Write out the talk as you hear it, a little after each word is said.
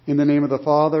In the name of the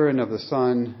Father, and of the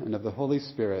Son, and of the Holy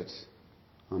Spirit.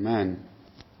 Amen.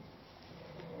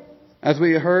 As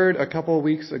we heard a couple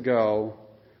weeks ago,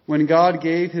 when God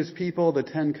gave his people the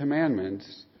 10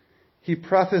 Commandments, he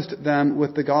prefaced them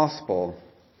with the gospel.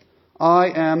 I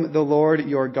am the Lord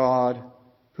your God,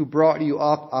 who brought you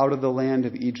up out of the land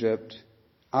of Egypt,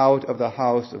 out of the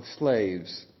house of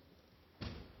slaves.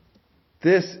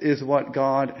 This is what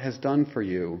God has done for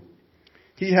you.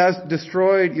 He has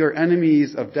destroyed your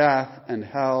enemies of death and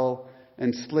hell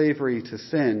and slavery to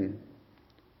sin.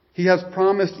 He has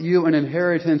promised you an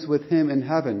inheritance with him in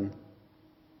heaven.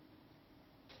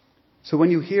 So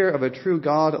when you hear of a true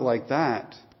God like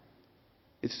that,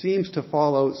 it seems to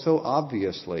follow so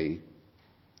obviously.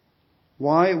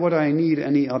 Why would I need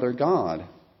any other God?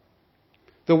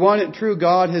 The one true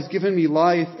God has given me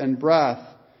life and breath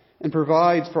and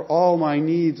provides for all my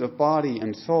needs of body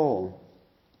and soul.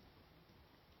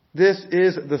 This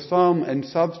is the sum and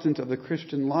substance of the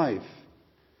Christian life,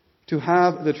 to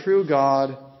have the true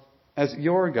God as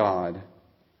your God.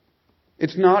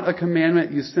 It's not a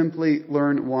commandment you simply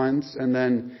learn once and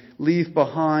then leave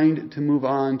behind to move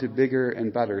on to bigger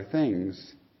and better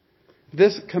things.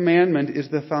 This commandment is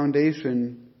the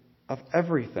foundation of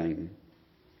everything.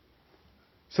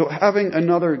 So having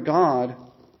another God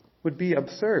would be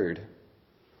absurd.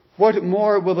 What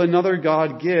more will another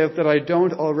God give that I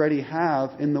don't already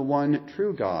have in the one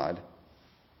true God?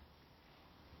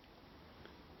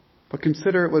 But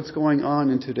consider what's going on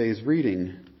in today's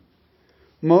reading.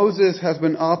 Moses has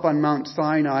been up on Mount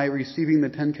Sinai receiving the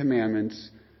 10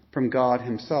 Commandments from God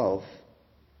himself.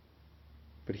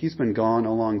 But he's been gone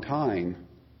a long time.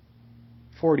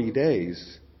 40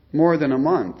 days. More than a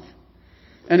month.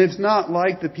 And it's not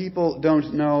like the people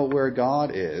don't know where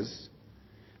God is.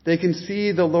 They can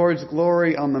see the Lord's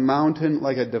glory on the mountain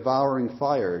like a devouring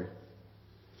fire.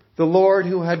 The Lord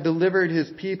who had delivered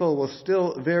his people was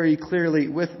still very clearly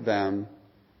with them.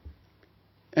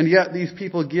 And yet these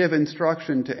people give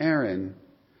instruction to Aaron.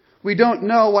 We don't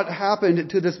know what happened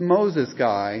to this Moses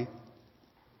guy,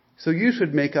 so you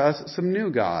should make us some new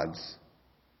gods.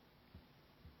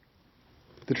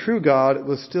 The true God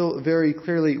was still very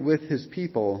clearly with his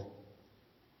people,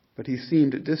 but he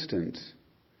seemed distant.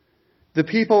 The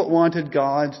people wanted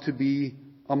gods to be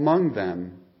among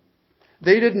them.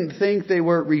 They didn't think they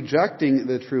were rejecting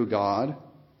the true God.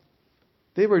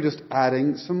 They were just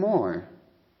adding some more.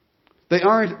 They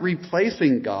aren't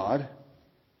replacing God,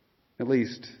 at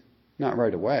least not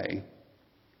right away.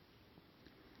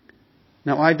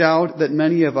 Now, I doubt that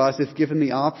many of us, if given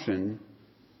the option,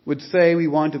 would say we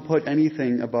want to put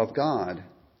anything above God.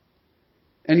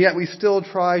 And yet we still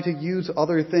try to use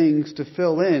other things to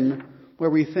fill in where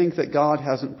we think that God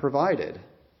hasn't provided.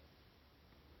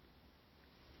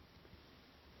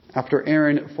 After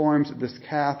Aaron forms this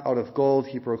calf out of gold,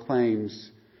 he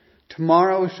proclaims,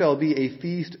 "Tomorrow shall be a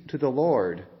feast to the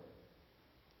Lord."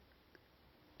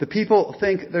 The people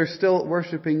think they're still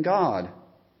worshiping God.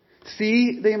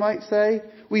 See, they might say,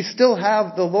 we still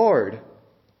have the Lord.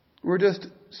 We're just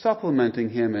supplementing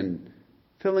him and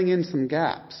filling in some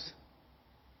gaps.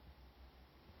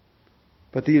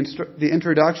 But the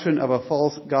introduction of a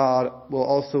false god will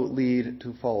also lead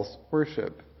to false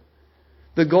worship.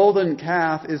 The golden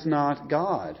calf is not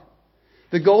God.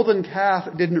 The golden calf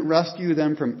didn't rescue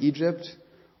them from Egypt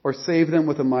or save them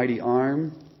with a mighty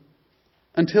arm.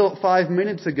 Until 5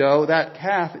 minutes ago, that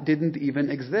calf didn't even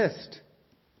exist.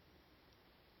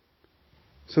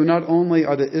 So not only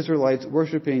are the Israelites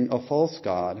worshiping a false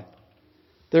god,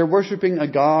 they're worshiping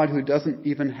a God who doesn't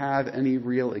even have any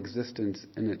real existence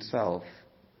in itself.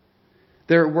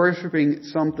 They're worshiping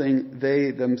something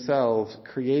they themselves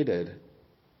created,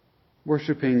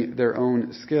 worshiping their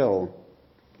own skill.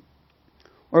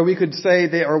 Or we could say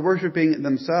they are worshiping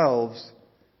themselves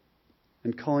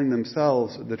and calling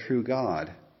themselves the true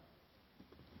God.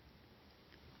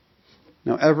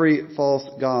 Now, every false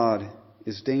god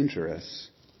is dangerous.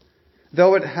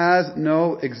 Though it has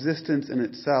no existence in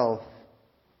itself,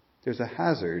 there's a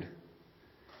hazard.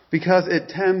 Because it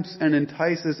tempts and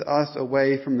entices us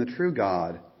away from the true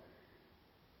God,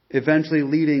 eventually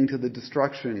leading to the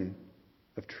destruction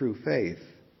of true faith.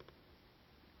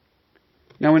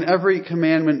 Now, in every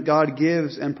commandment, God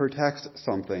gives and protects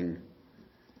something.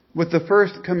 With the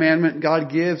first commandment, God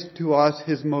gives to us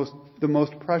the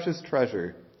most precious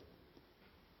treasure,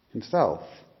 himself.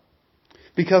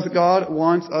 Because God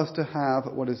wants us to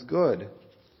have what is good.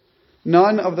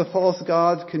 None of the false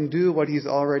gods can do what he's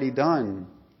already done.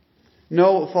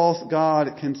 No false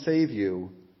god can save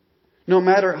you. No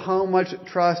matter how much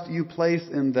trust you place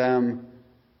in them,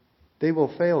 they will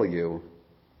fail you.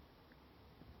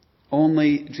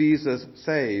 Only Jesus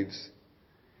saves.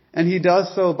 And he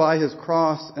does so by his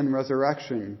cross and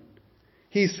resurrection.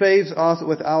 He saves us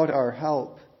without our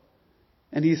help,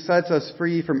 and he sets us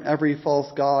free from every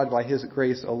false god by his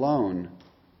grace alone.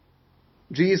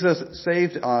 Jesus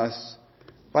saved us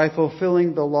by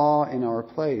fulfilling the law in our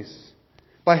place,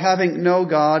 by having no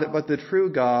God but the true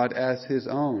God as his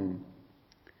own.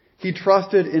 He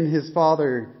trusted in his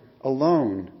Father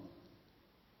alone,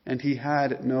 and he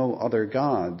had no other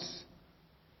gods.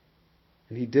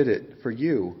 And he did it for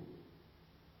you.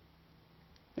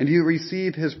 And you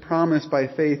receive his promise by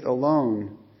faith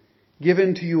alone,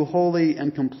 given to you wholly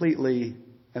and completely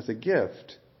as a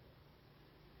gift.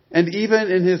 And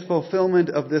even in his fulfillment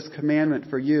of this commandment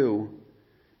for you,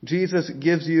 Jesus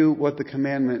gives you what the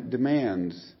commandment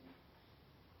demands.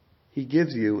 He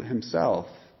gives you himself.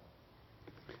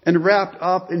 And wrapped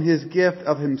up in his gift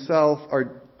of himself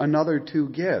are another two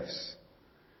gifts: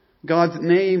 God's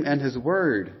name and his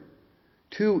word,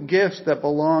 two gifts that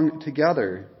belong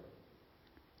together.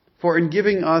 For in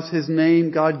giving us his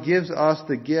name, God gives us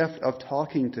the gift of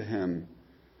talking to him,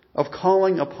 of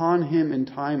calling upon him in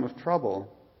time of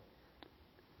trouble.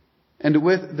 And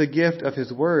with the gift of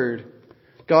his word,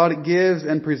 God gives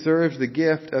and preserves the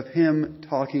gift of him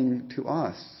talking to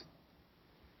us.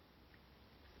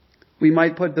 We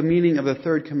might put the meaning of the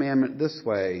third commandment this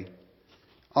way: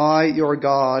 I, your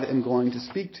God, am going to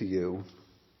speak to you,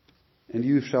 and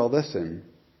you shall listen.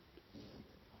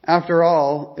 After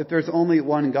all, if there's only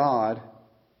one God,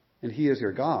 and he is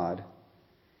your God,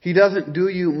 he doesn't do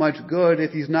you much good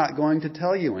if he's not going to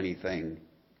tell you anything.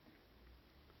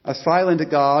 A silent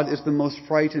God is the most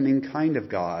frightening kind of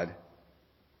God,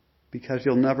 because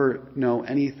you'll never know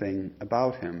anything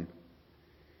about him.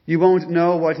 You won't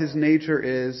know what his nature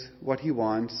is, what he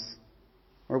wants,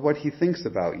 or what he thinks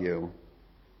about you.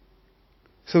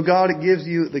 So God gives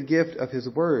you the gift of his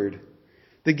word,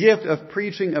 the gift of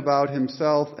preaching about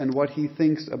himself and what he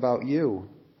thinks about you.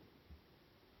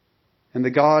 And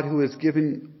the God who has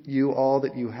given you all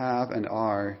that you have and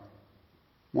are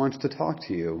wants to talk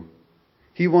to you.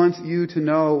 He wants you to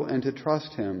know and to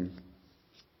trust him.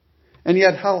 And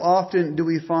yet, how often do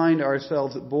we find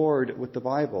ourselves bored with the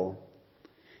Bible?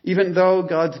 Even though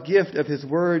God's gift of his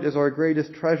word is our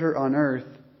greatest treasure on earth,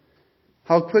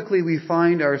 how quickly we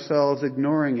find ourselves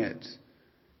ignoring it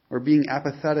or being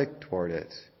apathetic toward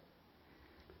it.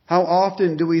 How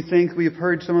often do we think we've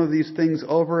heard some of these things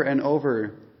over and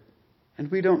over,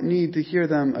 and we don't need to hear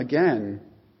them again?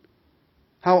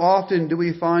 How often do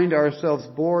we find ourselves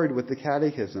bored with the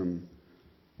catechism,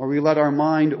 or we let our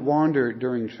mind wander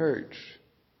during church?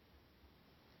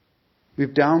 We've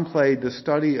downplayed the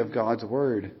study of God's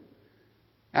word,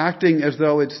 acting as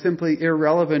though it's simply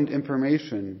irrelevant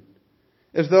information,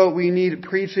 as though we need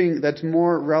preaching that's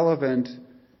more relevant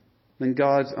than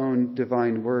God's own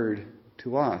divine word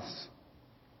to us.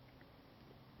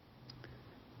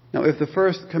 Now, if the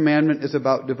first commandment is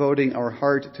about devoting our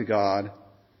heart to God,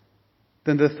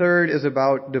 then the third is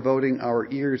about devoting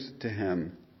our ears to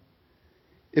him.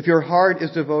 If your heart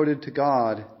is devoted to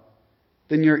God,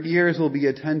 then your ears will be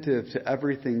attentive to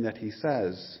everything that he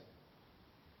says.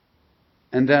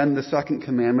 And then the second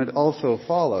commandment also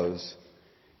follows.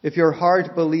 If your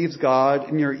heart believes God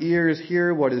and your ears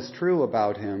hear what is true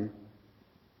about him,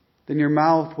 then your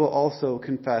mouth will also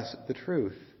confess the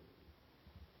truth.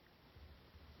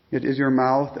 Yet is your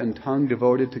mouth and tongue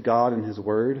devoted to God and his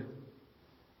word?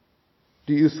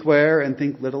 Do you swear and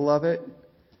think little of it?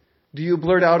 Do you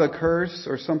blurt out a curse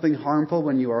or something harmful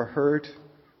when you are hurt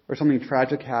or something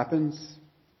tragic happens?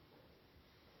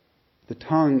 The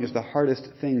tongue is the hardest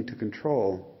thing to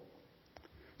control.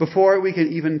 Before we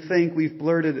can even think, we've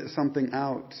blurted something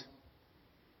out.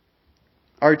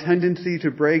 Our tendency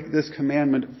to break this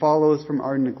commandment follows from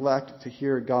our neglect to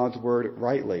hear God's word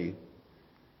rightly.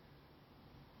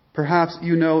 Perhaps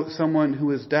you know someone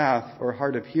who is deaf or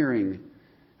hard of hearing,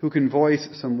 who can voice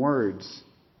some words.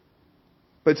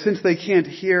 But since they can't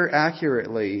hear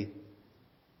accurately,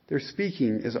 their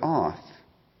speaking is off.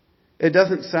 It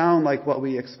doesn't sound like what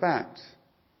we expect.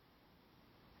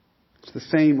 It's the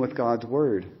same with God's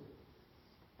word.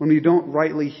 When we don't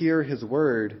rightly hear his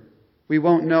word, we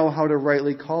won't know how to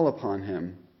rightly call upon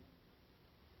him.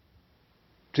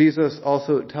 Jesus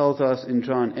also tells us in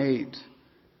John 8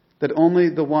 that only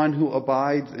the one who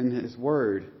abides in his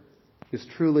word is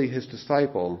truly his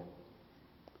disciple.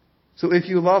 So if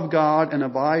you love God and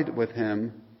abide with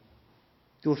him,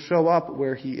 you'll show up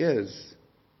where he is.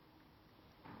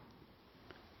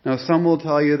 Now, some will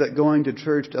tell you that going to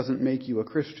church doesn't make you a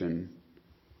Christian.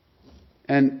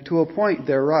 And to a point,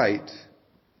 they're right.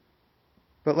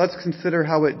 But let's consider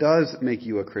how it does make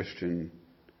you a Christian.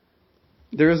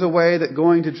 There is a way that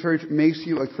going to church makes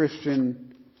you a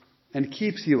Christian and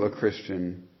keeps you a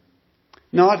Christian,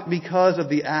 not because of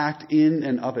the act in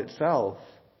and of itself,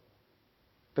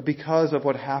 but because of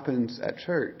what happens at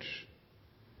church.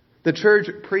 The church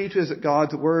preaches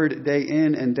God's word day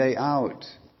in and day out.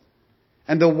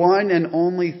 And the one and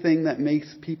only thing that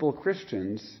makes people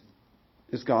Christians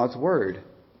is God's word.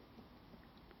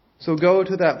 So go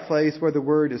to that place where the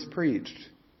word is preached.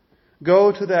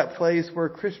 Go to that place where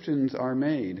Christians are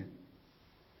made.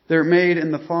 They're made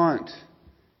in the font,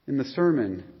 in the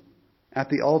sermon, at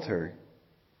the altar.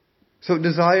 So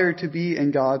desire to be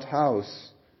in God's house,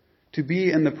 to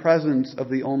be in the presence of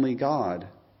the only God.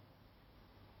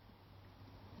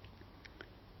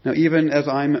 Now, even as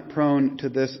I'm prone to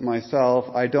this myself,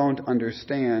 I don't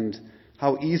understand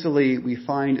how easily we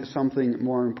find something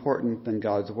more important than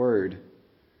God's word.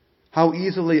 How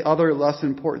easily other less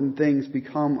important things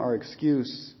become our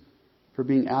excuse for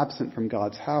being absent from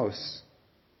God's house.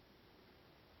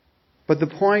 But the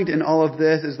point in all of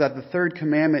this is that the third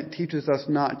commandment teaches us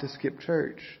not to skip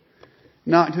church,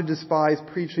 not to despise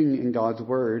preaching in God's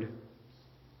word,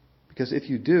 because if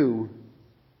you do,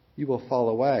 you will fall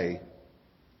away.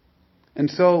 And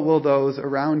so will those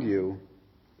around you.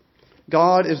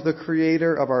 God is the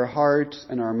creator of our hearts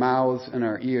and our mouths and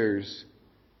our ears,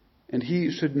 and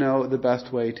He should know the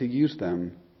best way to use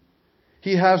them.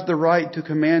 He has the right to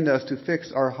command us to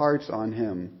fix our hearts on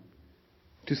Him,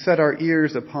 to set our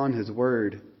ears upon His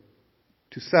word,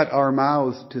 to set our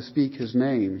mouths to speak His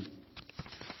name.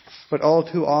 But all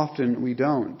too often we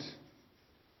don't.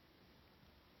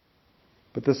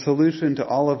 But the solution to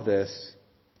all of this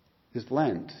is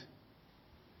Lent.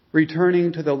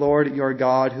 Returning to the Lord your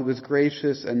God, who is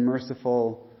gracious and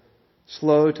merciful,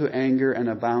 slow to anger and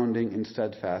abounding in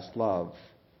steadfast love.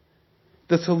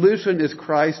 The solution is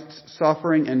Christ's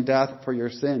suffering and death for your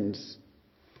sins.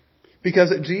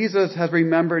 Because Jesus has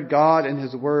remembered God and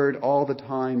His word all the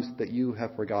times that you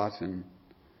have forgotten.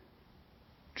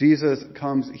 Jesus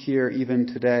comes here even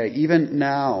today, even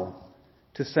now,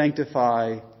 to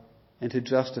sanctify and to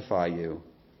justify you.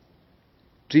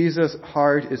 Jesus'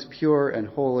 heart is pure and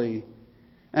holy,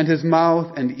 and His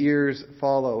mouth and ears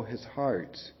follow His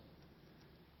heart.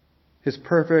 His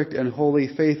perfect and holy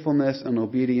faithfulness and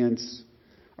obedience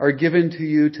are given to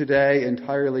you today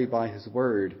entirely by His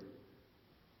word.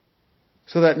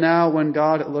 So that now when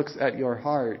God looks at your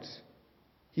heart,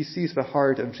 He sees the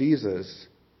heart of Jesus.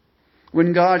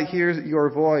 When God hears your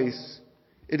voice,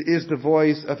 it is the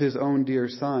voice of His own dear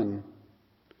Son.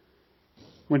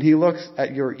 When He looks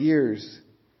at your ears,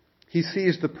 He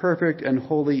sees the perfect and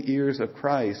holy ears of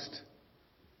Christ.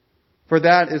 For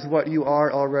that is what you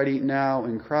are already now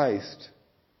in Christ.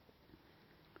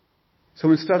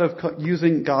 So instead of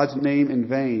using God's name in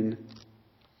vain,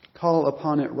 call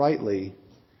upon it rightly.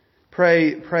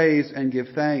 Pray, praise, and give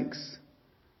thanks.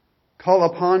 Call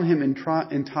upon Him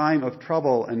in time of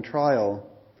trouble and trial.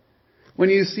 When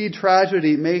you see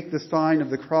tragedy, make the sign of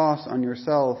the cross on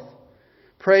yourself.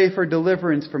 Pray for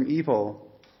deliverance from evil.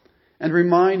 And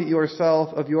remind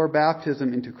yourself of your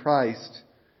baptism into Christ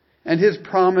and His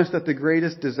promise that the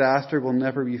greatest disaster will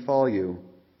never befall you.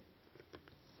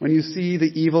 When you see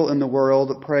the evil in the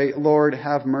world, pray, Lord,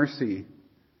 have mercy,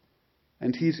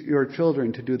 and teach your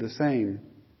children to do the same.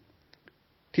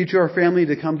 Teach your family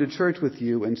to come to church with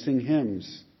you and sing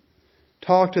hymns.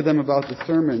 Talk to them about the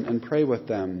sermon and pray with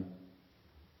them.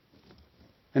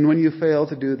 And when you fail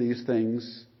to do these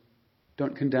things,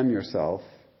 don't condemn yourself.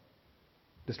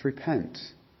 Just repent.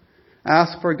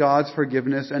 Ask for God's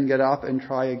forgiveness and get up and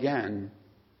try again.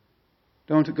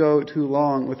 Don't go too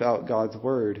long without God's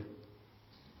word.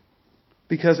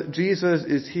 Because Jesus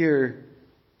is here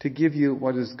to give you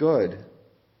what is good.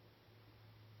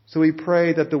 So we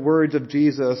pray that the words of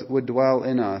Jesus would dwell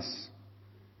in us,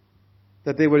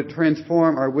 that they would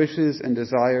transform our wishes and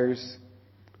desires,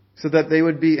 so that they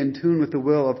would be in tune with the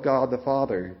will of God the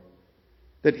Father,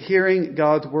 that hearing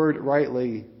God's word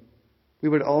rightly, we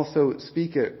would also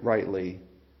speak it rightly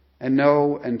and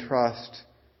know and trust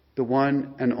the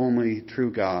one and only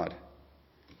true God.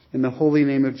 In the holy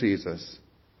name of Jesus.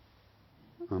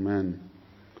 Amen.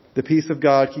 The peace of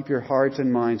God keep your hearts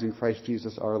and minds in Christ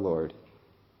Jesus our Lord.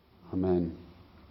 Amen.